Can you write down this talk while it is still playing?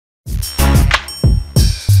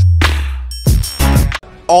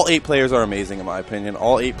all 8 players are amazing in my opinion.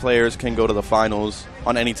 All 8 players can go to the finals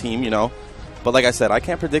on any team, you know. But like I said, I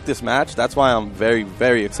can't predict this match. That's why I'm very,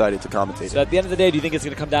 very excited to commentate. So at the end of the day, do you think it's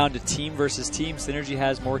going to come down to team versus team? Synergy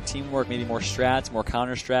has more teamwork, maybe more strats, more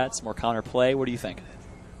counter strats, more counter play. What do you think?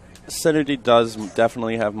 Synergy does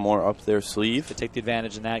definitely have more up their sleeve. To take the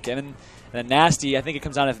advantage in that game. And then Nasty, I think it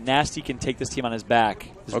comes down if Nasty can take this team on his back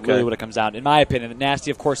is really what it comes down. In my opinion, and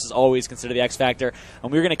Nasty, of course, is always considered the X Factor.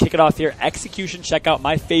 And we're going to kick it off here. Execution, check out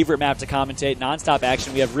my favorite map to commentate. Non-stop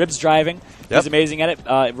action. We have Ribs driving. He's amazing at it.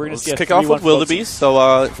 We're going to see a kick off with Wildebeest.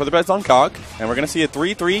 So for the Reds on Cog. And we're going to see a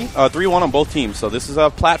 3-1 on both teams. So this is a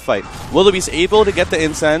plat fight. Wildebeest able to get the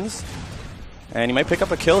Incense. And he might pick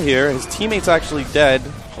up a kill here. His teammate's actually dead.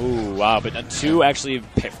 Ooh, wow. But 2 actually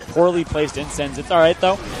poorly placed Incense. It's all right,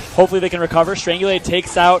 though. Hopefully they can recover. Strangulate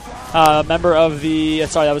takes out a member of the...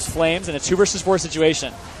 sorry, that was Flames in a 2 versus 4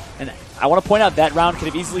 situation. And I want to point out that round could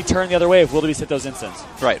have easily turned the other way if Wildebeest hit those Incense.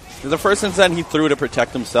 Right. The first Incense he threw to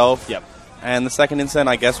protect himself. Yep. And the second Incense,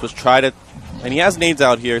 I guess, was try to... And he has nades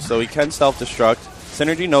out here, so he can self-destruct.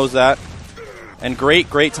 Synergy knows that. And great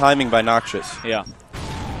timing by Noxious. Yeah.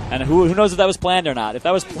 And who knows if that was planned or not. If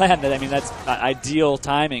that was planned, I mean, that's ideal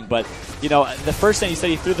timing. But, you know, the first thing he said,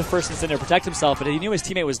 he threw the first Incense to protect himself, but he knew his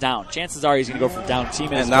teammate was down. Chances are he's going to go for down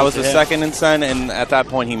teammate. And that was the second Incense, and at that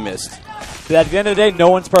point he missed. But at the end of the day, no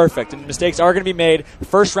one's perfect, and mistakes are going to be made.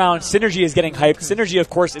 First round, Synergy is getting hyped. Synergy, of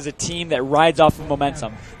course, is a team that rides off of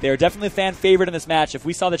momentum. They are definitely a fan favorite in this match. If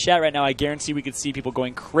we saw the chat right now, I guarantee we could see people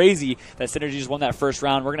going crazy that Synergy just won that first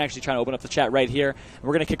round. We're going to actually try to open up the chat right here. And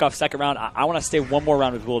we're going to kick off second round. I want to stay one more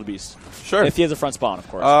round with Wildebeest. Sure. If he has a front spawn, of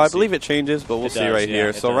course. I believe it changes, but we'll see right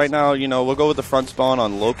here. So right now, you know, we'll go with the front spawn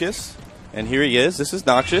on Locust. And here he is. This is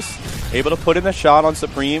Noxious, able to put in a shot on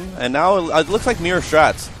Supreme. And now it looks like mirror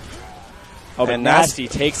strats. Oh, but Nasty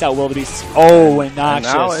takes out Wildebeest. Oh, and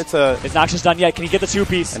Noxious. And now Is Noxious done yet? Can he get the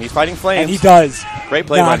 2-piece? And he's fighting Flames. And he does. Great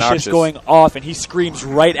play by Noxious. Going off, and he screams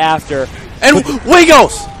right after. And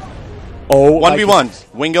Wingos! Oh,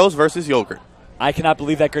 1v1. Wingos versus Yogurt. I cannot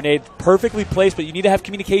believe that grenade. Perfectly placed, but you need to have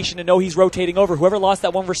communication to know he's rotating over. Whoever lost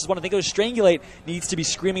that 1 versus 1, I think it was Strangulate, needs to be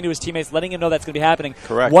screaming to his teammates, letting him know that's going to be happening.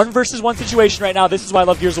 Correct. 1 versus 1 situation right now. This is why I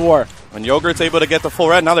love Gears of War. When Yogurt's able to get the full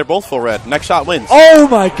red, now they're both full red. Next shot wins. Oh,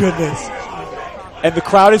 my goodness. And the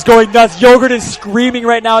crowd is going nuts. Yogurt is screaming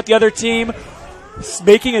right now at the other team,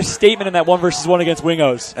 making a statement in that 1 versus 1 against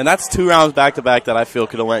Wingos. And that's 2 rounds back-to-back that I feel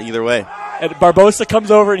could have went either way. And Barbosa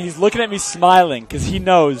comes over, and he's looking at me smiling because he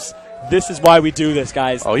knows this is why we do this,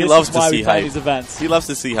 guys. Oh, he loves to see hype. These events. He loves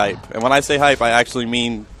to see hype. And when I say hype, I actually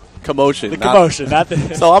mean commotion. The commotion, not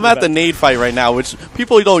the So I'm at the nade fight right now, which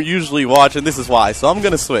people don't usually watch, and this is why. So I'm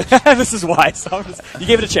going to switch. This is why. So you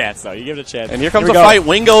gave it a chance, though. You gave it a chance. And here comes the fight.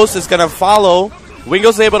 Wingos is going to follow. Wingos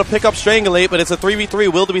is able to pick up Strangulate, but it's a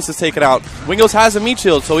 3v3. Wildebeest is taken out. Wingos has a meat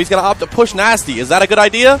shield, so he's going to opt to push Nasty. Is that a good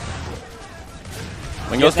idea?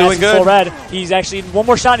 Wingos doing good. Full red. He's actually in one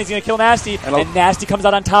more shot, and he's going to kill Nasty. And Nasty comes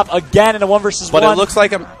out on top again in a 1 versus 1. But it looks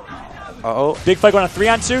like a... Uh-oh. Big fight going on a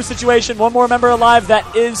 3-on-2 situation. One more member alive.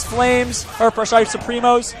 That is Flames. Or, sorry,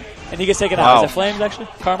 Supremos. And he gets taken out. Is it Flames, actually?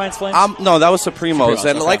 Carmine's Flames? No, that was Supremos.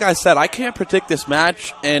 And like I said, I can't predict this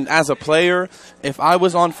match. And as a player, if I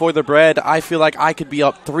was on For the Bread, I feel like I could be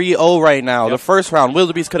up 3-0 right now. Yep. The first round,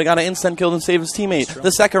 Wildebeest could have got an instant kill and saved his teammate.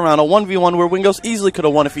 The second round, a 1v1 where Wingos easily could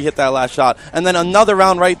have won if he hit that last shot. And then another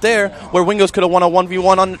round right there where Wingos could have won a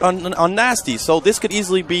 1v1 on Nasty. So this could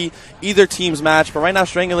easily be either team's match. But right now,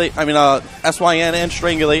 SYN and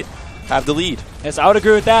Strangulate have the lead. Yes, I would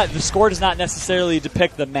agree with that. The score does not necessarily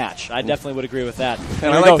depict the match. I definitely would agree with that.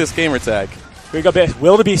 And I like this gamer tag. Here we go,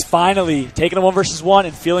 Wildebeest finally taking a 1 versus 1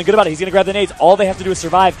 and feeling good about it. He's going to grab the nades. All they have to do is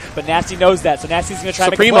survive, but Nasty knows that, so Nasty's going to try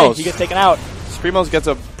to make a play. He gets taken out. Supremos gets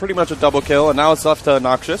pretty much a double kill, and now it's left to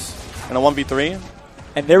Noxious in a 1v3.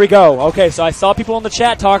 And there we go. Okay, so I saw people in the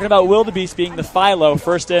chat talking about Wildebeest being the Philo,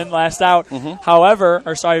 first in, last out. However,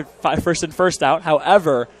 first in, first out.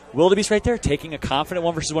 However, Wildebeest right there taking a confident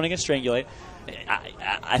 1 versus 1 against Strangulate.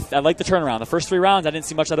 I like the turnaround. The first 3 rounds, I didn't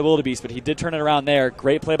see much out of Wildebeest, but he did turn it around there.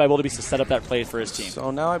 Great play by Wildebeest to set up that play for his team.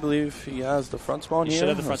 So now I believe he has the front spawn here. He should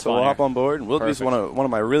have the front spawn. So we'll hop on board. Wildebeest is one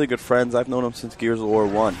of my really good friends. I've known him since Gears of War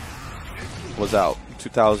 1 was out,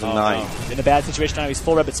 2009. Oh, no. In a bad situation now, he's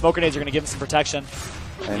full red, but smoke grenades are going to give him some protection.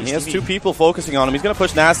 And he has 2 people focusing on him. He's going to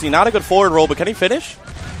push Nasty. Not a good forward roll, but can he finish?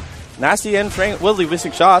 Nasty and Wildebeest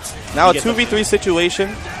missing shots. Now a 2v3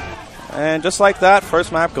 situation. And just like that,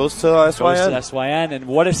 first map goes to SYN. Goes to SYN, and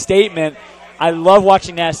what a statement. I love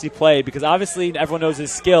watching Nasty play because obviously everyone knows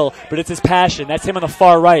his skill, but it's his passion. That's him on the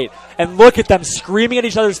far right. And look at them screaming at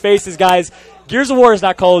each other's faces, guys. Gears of War is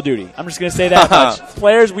not Call of Duty. I'm just going to say that much.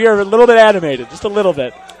 Players, we are a little bit animated, just a little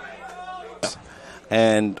bit.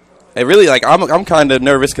 And it really, like, I'm kind of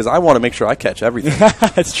nervous because I want to make sure I catch everything.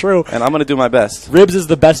 That's true. And I'm going to do my best. Ribs is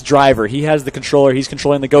the best driver. He has the controller. He's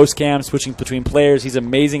controlling the ghost cam, switching between players. He's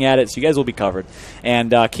amazing at it, so you guys will be covered.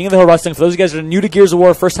 And King of the Hill Wrestling, for those of you guys that are new to Gears of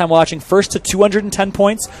War, first time watching, first to 210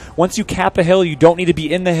 points. Once you cap a hill, you don't need to be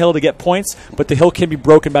in the hill to get points, but the hill can be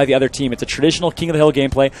broken by the other team. It's a traditional King of the Hill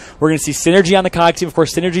gameplay. We're going to see Synergy on the COG team. Of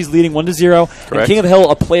course, Synergy's leading 1-0. And King of the Hill,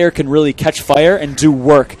 a player can really catch fire and do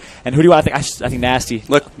work. And who do I think? I think Nasty.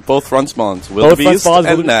 Look, both front spawns. Wildebeest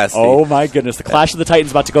and Nasty. Oh my goodness! The Clash of the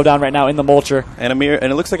Titans about to go down right now in the Mulcher. And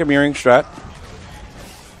it looks like a mirroring strat.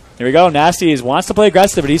 Here we go. Nasty wants to play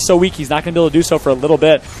aggressive, but he's so weak he's not going to be able to do so for a little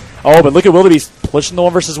bit. Oh, but look at Wildebeest pushing the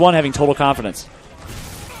 1-versus-1, having total confidence.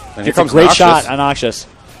 And here comes a great Noxious. shot on Noxious.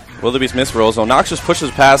 Wildebeest misrolls. So Noxious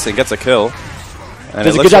pushes past and gets a kill. And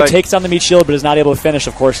does a good job, takes down the meat shield, but is not able to finish,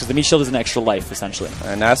 of course, because the meat shield is an extra life, essentially.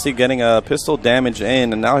 And Nasty getting a pistol damage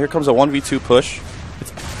in, and now here comes a 1v2 push.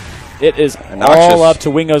 It is all up to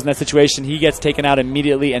Wingos in that situation. He gets taken out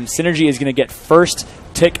immediately, and Synergy is going to get first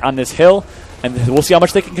tick on this hill, and we'll see how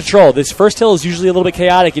much they can control. This first hill is usually a little bit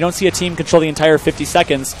chaotic. You don't see a team control the entire 50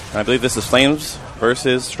 seconds. And I believe this is Flames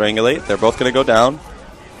versus Strangulate. They're both going to go down.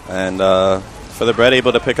 And for the Bread,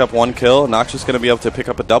 able to pick up one kill. Noxious going to be able to pick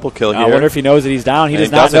up a double kill here. I wonder if he knows that he's down. He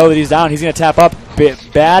does not know that he's down. He's going to tap up.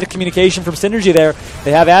 Bad communication from Synergy there.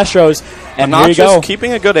 They have Astros. And here you go.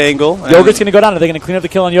 Keeping a good angle. Yogurt's going to go down. Are they going to clean up the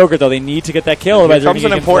kill on Yogurt, though? They need to get that kill. Here comes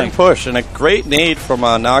an important push and a great nade from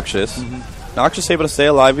Noxious. Noxious able to stay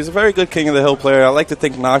alive. He's a very good King of the Hill player. I like to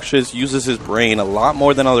think Noxious uses his brain a lot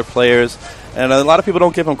more than other players. And a lot of people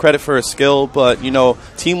don't give him credit for his skill, but, you know,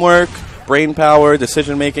 teamwork, brain power,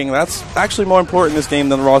 decision-making, that's actually more important in this game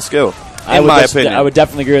than raw skill. In my opinion. I would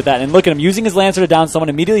definitely agree with that. And look at him using his Lancer to down someone,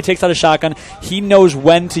 immediately takes out a shotgun. He knows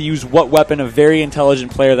when to use what weapon. A very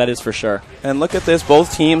intelligent player, that is for sure. And look at this.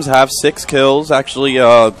 Both teams have 6 kills. Actually,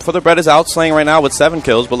 For the Bread is outslaying right now with 7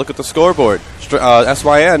 kills, but look at the scoreboard.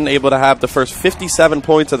 SYN able to have the first 57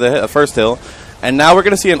 points of the first hill. And now we're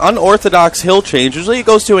going to see an unorthodox hill change. Usually it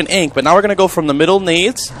goes to an ink, but now we're going to go from the middle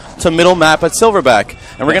nades to middle map at Silverback.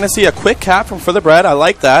 And we're going to see a quick cap from For the Bread. I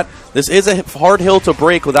like that. This is a hard hill to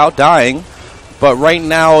break without dying. But right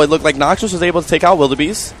now it looked like Noxious was able to take out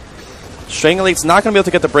Wildebeest. Strangulate's not going to be able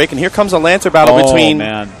to get the break. And here comes a Lancer battle between,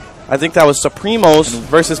 man. I think that was Supremos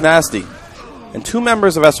versus Nasty. And 2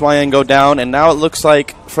 members of SYN go down, and now it looks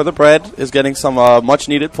like For the Bread is getting some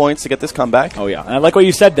much-needed points to get this comeback. Oh, yeah. And I like what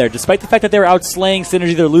you said there. Despite the fact that they were out-slaying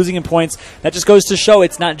Synergy, they're losing in points, that just goes to show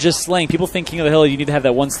it's not just slaying. People think King of the Hill, you need to have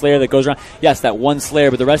that one Slayer that goes around. Yes, that one Slayer,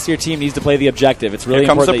 but the rest of your team needs to play the objective. It's really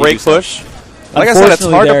important. Here comes the break push. Like I said, it's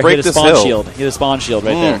hard to break this hill. He had a spawn shield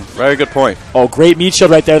right there. Very good point. Oh, great meat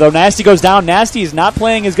shield right there, though. Nasty goes down. Nasty is not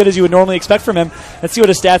playing as good as you would normally expect from him. Let's see what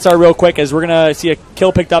his stats are real quick, as we're going to see a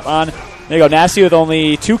kill picked up on. There you go, Nasty with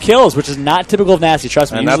only 2 kills, which is not typical of Nasty.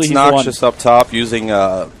 Trust me. And usually that's Noxious up top using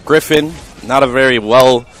Griffin. Not a very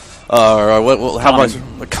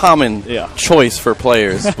common choice for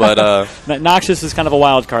players. But Noxious is kind of a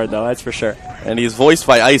wild card, though, that's for sure. And he's voiced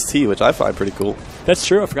by Ice-T, which I find pretty cool. That's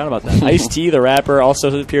true. I forgot about that. Ice-T, the rapper,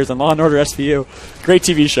 also appears on Law & Order SVU. Great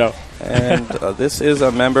TV show. And this is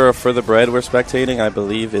a member of For the Bread we're spectating. I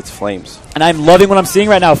believe it's Flames. And I'm loving what I'm seeing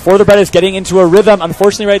right now. For the Bread is getting into a rhythm.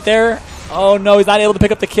 Unfortunately, right there. Oh, no, he's not able to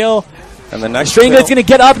pick up the kill. And the next Strangulate's going to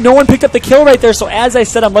get up. No one picked up the kill right there. So as I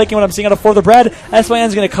said, I'm liking what I'm seeing out of For the Bread.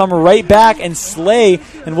 SYN's going to come right back and slay.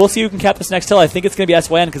 And we'll see who can cap this next hill. I think it's going to be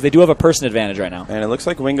SYN because they do have a person advantage right now. And it looks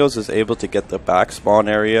like Wingos is able to get the back spawn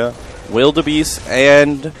area. Wildebeest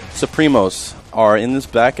and Supremos are in this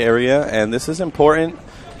back area. And this is important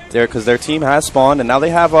there because their team has spawned. And now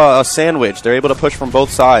they have a sandwich. They're able to push from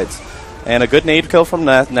both sides. And a good nade kill from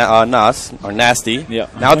Nasty. Yeah.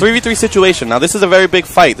 Now a 3v3 situation. Now this is a very big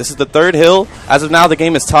fight. This is the 3rd hill. As of now, the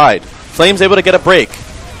game is tied. Flames able to get a break.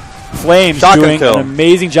 Flames doing an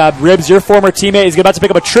amazing job. Ribs, your former teammate, is about to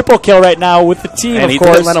pick up a triple kill right now with the team, and he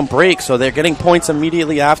didn't let him break, so they're getting points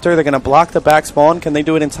immediately after. They're going to block the back spawn. Can they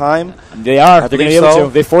do it in time? They are. They're going to be able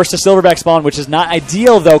to. They forced a silverback spawn, which is not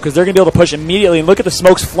ideal, though, because they're going to be able to push immediately. And look at the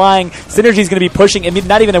smokes flying. Synergy's going to be pushing,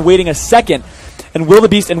 not even waiting a second. And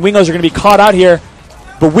Wildebeest and Wingos are going to be caught out here.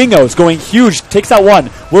 But Wingos going huge, takes out one.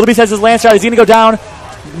 Wildebeest has his Lancer out. He's going to go down.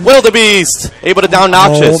 Wildebeest able to down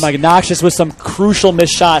Noxious. Oh, my God. Noxious with some crucial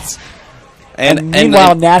missed shots. And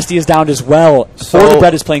meanwhile, Nasty is down as well. So For the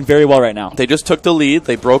Bread is playing very well right now. They just took the lead.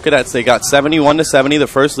 They broke it they got 71-70, the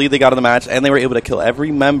first lead they got in the match, and they were able to kill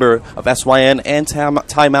every member of SYN and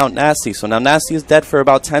time out Nasty. So now Nasty is dead for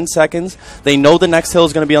about 10 seconds. They know the next hill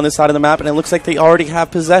is going to be on this side of the map, and it looks like they already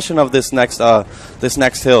have possession of this next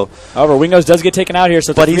hill. However, Wingos does get taken out here,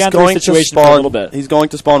 so it's a 3-on-3 situation for a little bit. He's going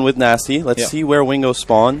to spawn with Nasty. Let's see where Wingos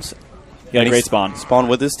spawns. He got a great spawn. Spawn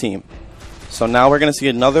with his team. So now we're going to see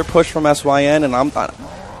another push from SYN, and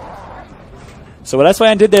So what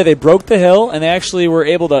SYN did there, they broke the hill, and they actually were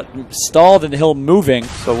able to stall the hill moving.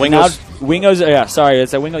 So Wingos,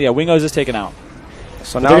 Wingos is taken out.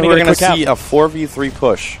 So now we're going to see a 4v3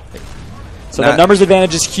 push. So the numbers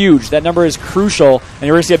advantage is huge. That number is crucial, and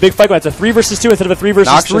you're going to see a big fight. It's a 3 versus 2 instead of a 3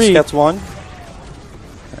 versus 3. Noxious gets one.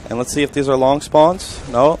 And let's see if these are long spawns.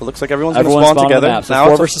 No, it looks like everyone's going to spawn together. So now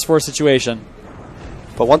 4 versus 4 situation.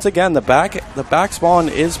 But once again, the back spawn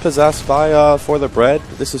is possessed by For the Bread.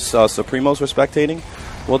 This is Supremos we're spectating.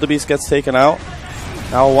 Wildebeest gets taken out.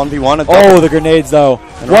 Now a 1v1. The grenades, though.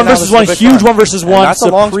 One versus one, huge 1 versus 1. That's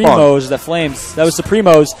Supremos, that flames. That was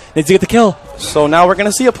Supremos. Needs to get the kill. So now we're going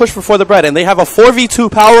to see a push for the Bread, and they have a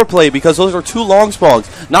 4v2 power play because those are 2 long spawns.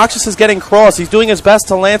 Noxious is getting crossed. He's doing his best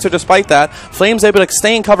to Lancer despite that. Flame's able to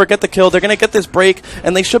stay in cover, get the kill. They're going to get this break,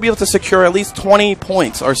 and they should be able to secure at least 20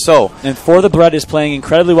 points or so. And For the Bread is playing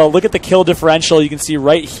incredibly well. Look at the kill differential. You can see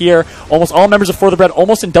right here, almost all members of For the Bread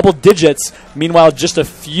almost in double digits. Meanwhile, just a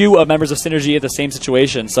few of members of Synergy at the same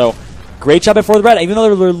situation. So great job at For the Bread. Even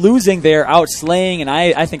though they're losing, they're out-slaying and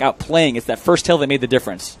I think outplaying. It's that first hill that made the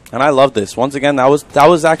difference. And I love this. Once again, that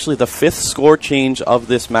was actually the 5th score change of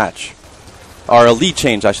this match. Or a lead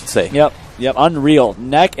change, I should say. Yep, unreal.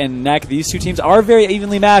 Neck and neck. These two teams are very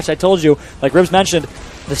evenly matched. I told you, like Ribs mentioned,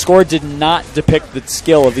 the score did not depict the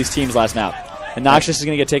skill of these teams last map. And Noxious is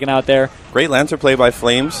going to get taken out there. Great Lancer play by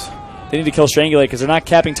Flames. They need to kill Strangulate because they're not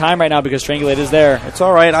capping time right now because Strangulate is there. It's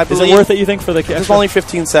all right. I believe. Is it worth it, you think, for the There's only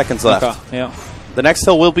 15 seconds left. Okay. Yeah. The next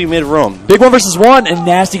hill will be mid-room. Big 1 versus 1, and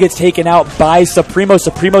Nasty gets taken out by Supremos.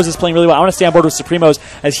 Supremos is playing really well. I want to stay on board with Supremos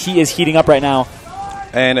as he is heating up right now.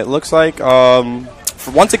 And it looks like,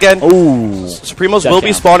 once again, Supremos will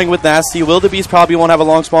be spawning with Nasty. Wildebeest probably won't have a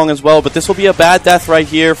long spawn as well, but this will be a bad death right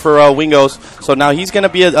here for Wingos. So now he's going to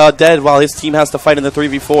be dead while his team has to fight in the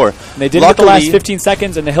 3v4. And they did get the last 15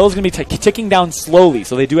 seconds, and the hill is going to be ticking down slowly,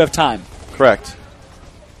 so they do have time. Correct.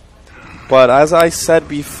 But as I said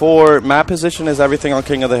before, map position is everything on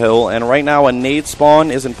King of the Hill, and right now a nade spawn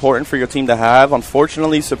is important for your team to have.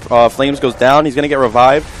 Unfortunately, Flames goes down. He's going to get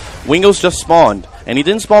revived. Wingos just spawned, and he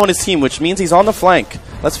didn't spawn with his team, which means he's on the flank.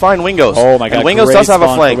 Let's find Wingos. Oh my God! And Wingos does have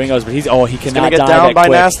a flank. Wingos, but he cannot get down by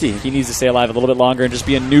Nasty. He needs to stay alive a little bit longer and just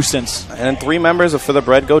be a nuisance. And 3 members of For the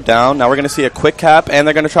Bread go down. Now we're going to see a quick cap, and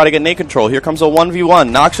they're going to try to get nade control. Here comes a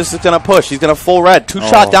 1v1. Noxious is going to push. He's going to full red.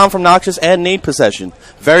 2-shot down from Noxious and nade possession.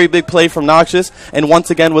 Very big play from Noxious, and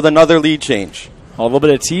once again with another lead change. A little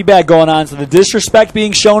bit of teabag going on, so the disrespect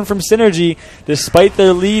being shown from Synergy despite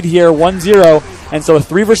their lead here, 1-0. And so a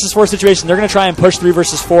 3 versus 4 situation, they're going to try and push 3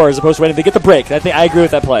 versus 4 as opposed to waiting. They get the break. I agree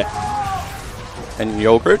with that play. And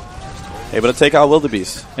Yogurt able to take out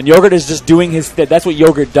Wildebeest. And Yogurt is just doing that's what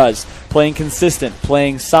Yogurt does. Playing consistent,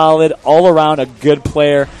 playing solid, all around a good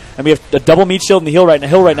player. And we have a double meat shield in the hill right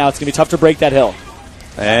now. It's going to be tough to break that hill.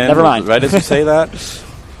 And never mind. Right as you say that.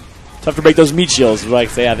 Tough to break those meat shields. You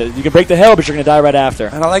can break the hill, but you're going to die right after.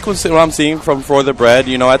 And I like what I'm seeing from For the Bread.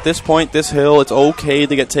 You know, at this point, this hill, it's okay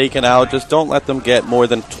to get taken out. Just don't let them get more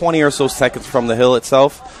than 20 or so seconds from the hill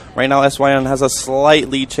itself. Right now, SYN has a slight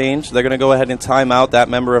lead change. They're going to go ahead and time out that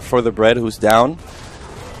member of For the Bread who's down.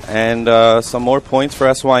 And some more points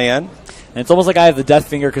for SYN. And it's almost like I have the death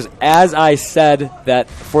finger because as I said that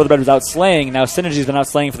For the Bread was outslaying, now Synergy's been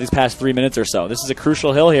outslaying for these past 3 minutes or so. This is a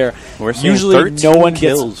crucial hill here. Usually no one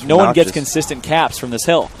gets consistent caps from this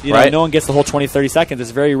hill. No one gets the whole 20, 30 seconds.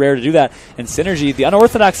 It's very rare to do that. And Synergy, the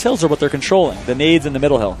unorthodox hills are what they're controlling. The nades in the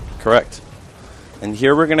middle hill. Correct. And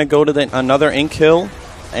here we're going to go to another ink hill.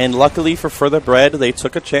 And luckily for the Bread, they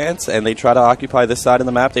took a chance and they try to occupy this side of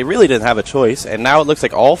the map. They really didn't have a choice. And now it looks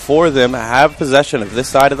like all 4 of them have possession of this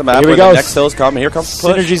side of the map. Here we go. The next hills come. Here comes the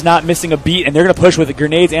push. Synergy's not missing a beat, and they're going to push with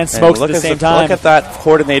grenades and smokes at the same time. Look at that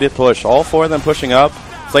coordinated push. All 4 of them pushing up.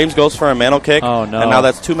 Flames goes for a mantle kick. Oh, no. And now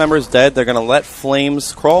that's 2 members dead. They're going to let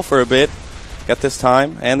Flames crawl for a bit. Get this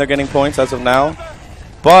time. And they're getting points as of now.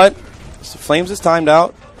 But Flames is timed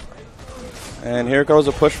out. And here goes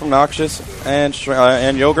a push from Noxious and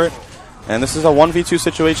Yogurt. And this is a 1v2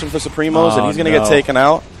 situation for Supremos, and he's going to get taken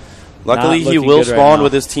out. Luckily, he will spawn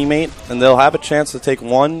with his teammate, and they'll have a chance to take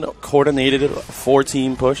one coordinated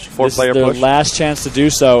four-player push. This is their last chance to do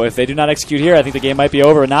so. If they do not execute here, I think the game might be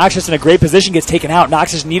over. Noxious in a great position gets taken out.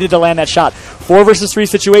 Noxious needed to land that shot. 4 versus 3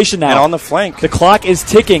 situation now. And on the flank. The clock is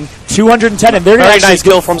ticking. 210, and they're going to actually nice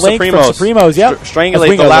kill from Supremos. Supremos, yep.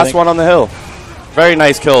 Strangulate the last one on the hill. Very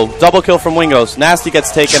nice kill. Double kill from Wingos. Nasty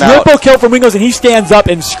gets taken out. Triple kill from Wingos, and he stands up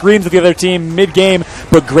and screams at the other team mid-game.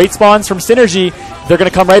 But great spawns from Synergy. They're going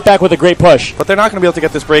to come right back with a great push. But they're not going to be able to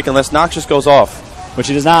get this break unless Noxious goes off. Which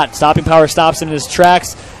he does not. Stopping power stops him in his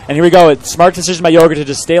tracks. And here we go. It's smart decision by Yogurt to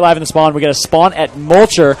just stay alive in the spawn. We get a spawn at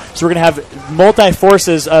Mulcher, so we're going to have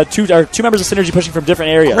multi-forces, two members of Synergy pushing from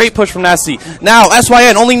different areas. Great push from Nasty. Now,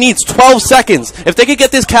 SYN only needs 12 seconds. If they could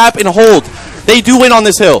get this cap and hold, they do win on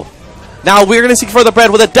this hill. Now we're going to seek further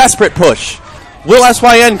bread with a desperate push. Will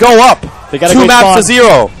SYN go up? They got 2 maps to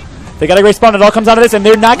 0. They got a great spawn. It all comes out of this, and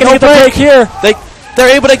they're not going to get the break here.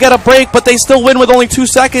 They're able to get a break, but they still win with only 2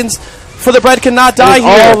 seconds. For the bread cannot die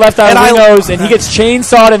here. All left on Wingos, and he gets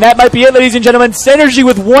chainsawed, and that might be it, ladies and gentlemen. Synergy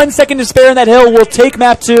with 1 second to spare in that hill will take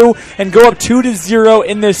map 2 and go up 2-0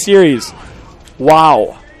 in this series.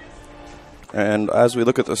 Wow. And as we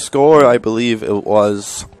look at the score, I believe it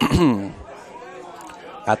was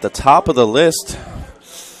at the top of the list.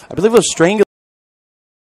 I believe it was Strangle.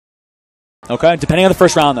 Okay, depending on the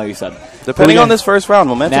first round, though, you said. Depending on this first round,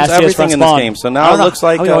 momentum's everything in this game. So now it looks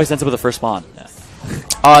like... He always ends up with the first spawn. Yeah.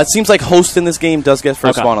 It seems like Host in this game does get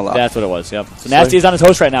first spawn a lot. That's what it was, yep. So Nasty is on his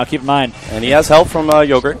Host right now, keep in mind. And he has help from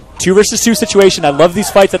Yogurt. 2 versus 2 situation. I love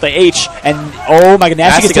these fights at the H. And, oh my god,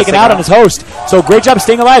 Nasty gets taken out on his Host. So great job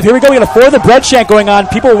staying alive. Here we go. We got a 4 the bread shank going on.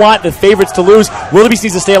 People want the favorites to lose. Wildebeest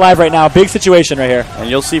needs to stay alive right now. Big situation right here. And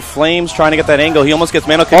you'll see Flames trying to get that angle. He almost gets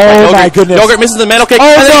Mano kick. Oh my goodness. Yogurt misses the Mano kick.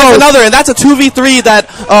 And then he gets another. And that's a 2v3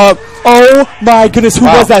 that... oh my goodness, who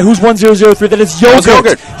was that? Who's 1003? That is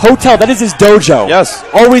Yogurt. Hotel, that is his dojo. Yes.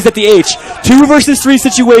 Always at the H. 2 versus 3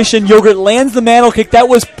 situation. Yogurt lands the mantle kick. That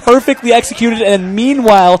was perfectly executed. And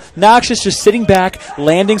meanwhile, Noxious just sitting back,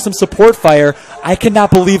 landing some support fire. I cannot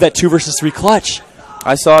believe that 2 versus 3 clutch.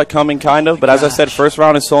 I saw it coming, kind of, but as I said, first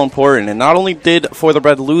round is so important. And not only did For the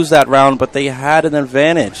Bread lose that round, but they had an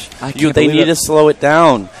advantage. They need to slow it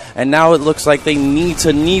down. And now it looks like they need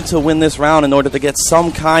to win this round in order to get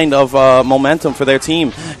some kind of momentum for their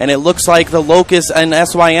team. And it looks like the Locust and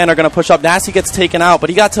SYN are going to push up. Nasty gets taken out, but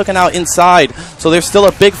he got taken out inside. So there's still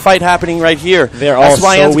a big fight happening right here.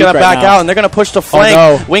 SYN's going to back out, and they're going to push the flank.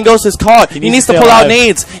 Oh, no. Wingos is caught. He needs to pull out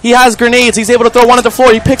nades. He has grenades. He's able to throw one at the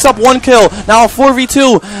floor. He picks up 1 kill. Now a 4v2.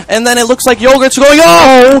 And then it looks like Yogurt's going,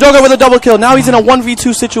 Yogurt with a double kill. Now he's in a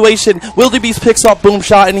 1v2 situation. Wildebeest picks up Boom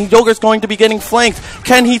Shot, and Yogurt's going to be getting flanked.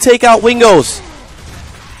 Can he take out Wingos?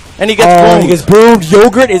 And he gets boomed. He gets boomed.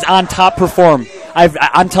 Yogurt is on top perform.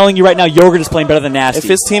 I'm telling you right now, Yogurt is playing better than Nasty. If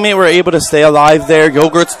his teammate were able to stay alive there,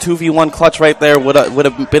 Yogurt's 2v1 clutch right there would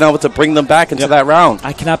have been able to bring them back into that round.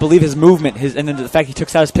 I cannot believe his movement, and then the fact he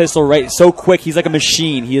took out his pistol right so quick. He's like a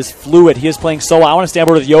machine. He is fluid. He is playing so well. I want to stay on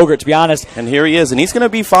board with Yogurt, to be honest. And here he is, and he's going to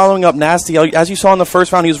be following up Nasty. As you saw in the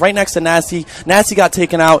first round, he was right next to Nasty. Nasty got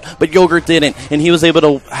taken out, but Yogurt didn't, and he was able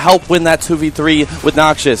to help win that 2v3 with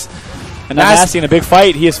Noxious. And now Nasty in a big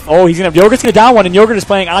fight. Yogurt's gonna down one, and Yogurt is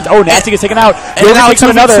playing on. Nasty gets taken out. And now it's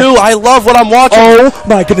another. I love what I'm watching. Oh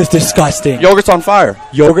my goodness, disgusting. Yogurt's on fire.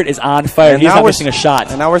 Yogurt is on fire. He's not missing a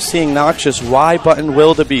shot. And now we're seeing Noxious Y button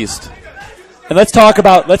Wildebeest. And let's talk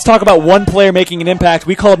about one player making an impact.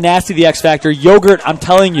 We called Nasty the X Factor. Yogurt, I'm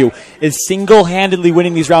telling you, is single-handedly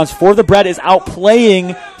winning these rounds. For the Bread is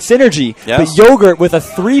outplaying Synergy. Yes. But Yogurt with a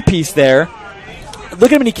 3-piece there. Look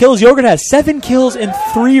at how many kills Yogurt has. 7 kills in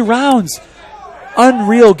 3 rounds.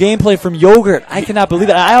 Unreal gameplay from Yogurt. I cannot believe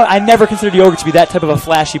it. I never considered Yogurt to be that type of a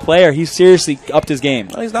flashy player. He's seriously upped his game.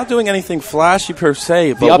 Well, he's not doing anything flashy per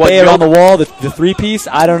se. But the up air on the wall, the 3-piece,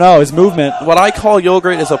 I don't know, his movement. What I call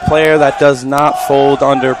Yogurt is a player that does not fold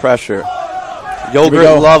under pressure.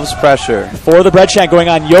 Yogurt loves pressure. For the bread shank going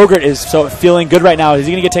on, Yogurt is feeling good right now. Is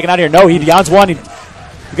he going to get taken out here? No, he yawns one.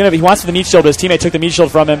 He wants the meat shield, but his teammate took the meat shield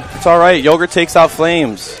from him. It's all right. Yogurt takes out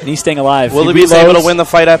Flames. And he's staying alive. Wildebeest able to win the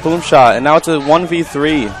fight at Boom Shot, and now it's a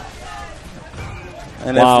 1v3.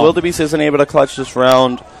 And if Wildebeest isn't able to clutch this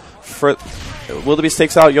round, Wildebeest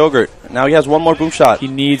takes out Yogurt. Now he has one more Boom Shot. He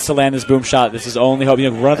needs to land this Boom Shot. This is only hope.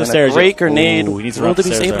 Run up the stairs. A great grenade. Ooh, he needs to run up the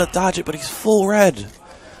stairs. Wildebeest able to dodge it, but he's full red.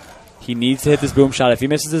 He needs to hit this boom shot. If he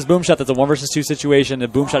misses this boom shot, that's a 1 versus 2 situation. The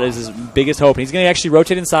boom shot is his biggest hope. And he's going to actually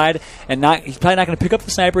rotate inside, and he's probably not going to pick up the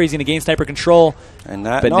sniper. He's going to gain sniper control. And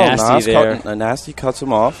Nasty cuts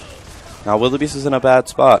him off. Now Wildebeest is in a bad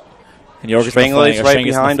spot. And Yogurt's right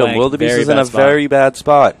behind him. Wildebeest is in a very bad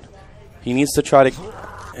spot. He needs to try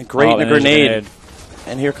to great in a grenade.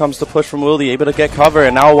 And here comes the push from Wildy, able to get cover,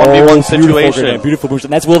 and now a 1v1 situation. Beautiful boost,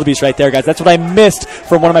 and that's Wildebeest right there, guys. That's what I missed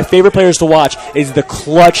from one of my favorite players to watch, is the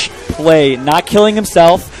clutch play. Not killing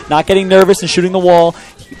himself, not getting nervous and shooting the wall,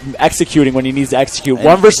 executing when he needs to execute.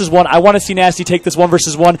 1 versus 1. I want to see Nasty take this 1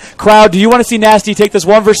 versus 1. Crowd, do you want to see Nasty take this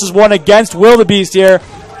 1 versus 1 against Wildebeest here?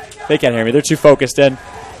 They can't hear me. They're too focused in.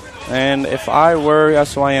 And if I were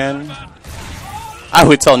SYN, I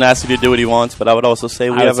would tell Nasty to do what he wants, but I would also say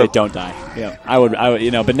don't die. Yeah, I would,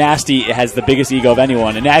 but Nasty has the biggest ego of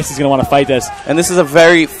anyone, and Nasty's going to want to fight this. And this is a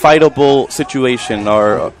very fightable situation.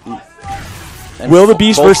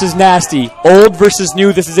 Wildebeest versus Nasty, old versus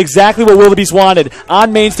new. This is exactly what Wildebeest wanted.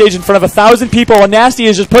 On main stage in front of 1,000 people, and Nasty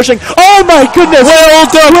is just pushing. Oh my goodness!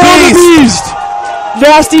 Wildebeest!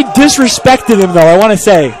 Nasty disrespected him, though. I want to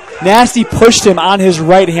say. Nasty pushed him on his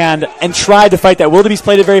right hand and tried to fight that. Wildebeest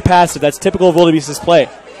played it very passive. That's typical of Wildebeest's play.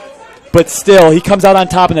 But still, he comes out on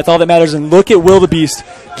top, and that's all that matters. And look at Wildebeest,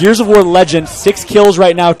 Gears of War legend, 6 kills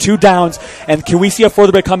right now, 2 downs. And can we see a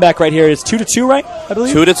further bit comeback right here? It's 2-2, right? I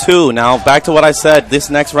believe 2-2. Now back to what I said. This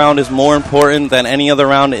next round is more important than any other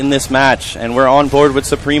round in this match, and we're on board with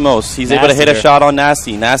Supremos. He's able to hit a shot on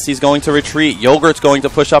Nasty. Nasty's going to retreat. Yogurt's going to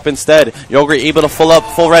push up instead. Yogurt able to full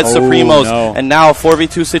red Supremos, and now a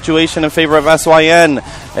 4v2 situation in favor of SYN.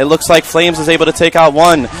 It looks like Flames is able to take out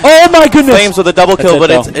 1. Oh my goodness! Flames with a double kill,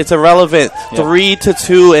 but it's irrelevant.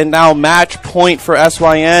 3-2, and now match point for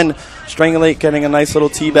SYN. Strangulate getting a nice little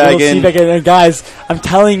teabag in. And guys, I'm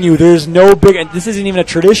telling you, there's no big... This isn't even a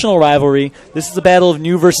traditional rivalry. This is a battle of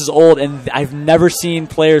new versus old, and I've never seen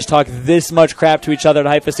players talk this much crap to each other at a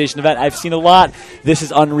Hypefestation event. I've seen a lot. This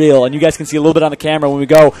is unreal, and you guys can see a little bit on the camera when we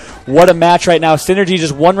go. What a match right now. Synergy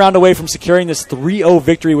just 1 round away from securing this 3-0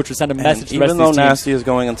 victory, which would send a message to the rest of the team. Even though Nasty is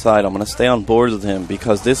going inside, I'm going to stay on board with him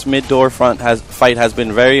because this mid-door fight has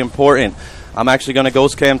been very important. I'm actually going to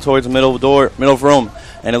ghost cam towards middle of room.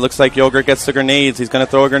 And it looks like Yogurt gets the grenades. He's going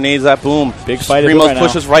to throw grenades at Boom. Big fight Supremos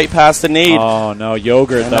pushes right past the nade. Oh, no.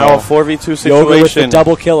 Yogurt, and now a 4v2 situation. Yogurt with the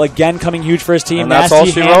double kill again, coming huge for his team. And that's all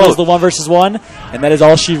she handles wrote. The 1 versus 1, and that is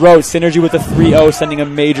all she wrote. Synergy with the 3-0, sending a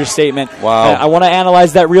major statement. Wow. I want to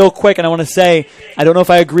analyze that real quick, and I want to say, I don't know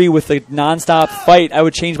if I agree with the nonstop fight. I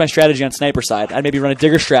would change my strategy on sniper side. I'd maybe run a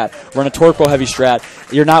digger strat, run a torque bow heavy strat.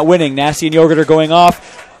 You're not winning. Nasty and Yogurt are going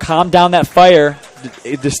off. Calm down that fire.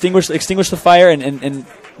 Extinguish the fire and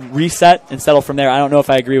reset and settle from there. I don't know if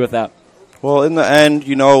I agree with that. Well, in the end,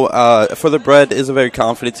 For the Bread is a very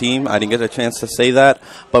confident team. I didn't get a chance to say that,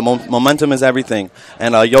 but momentum is everything.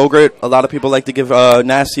 And Yogurt, a lot of people like to give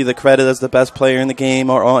Nasty the credit as the best player in the game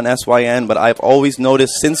or on SYN, but I've always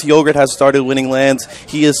noticed since Yogurt has started winning lands,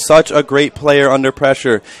 he is such a great player under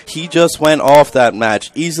pressure. He just went off that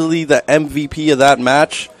match. Easily the MVP of that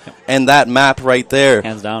match and that map right there.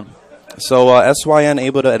 Hands down. So SYN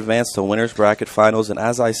able to advance to winners bracket finals, and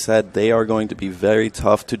as I said, they are going to be very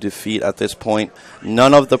tough to defeat at this point.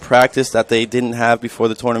 None of the practice that they didn't have before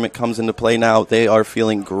the tournament comes into play now. They are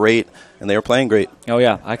feeling great, and they are playing great. Oh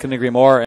yeah, I couldn't agree more.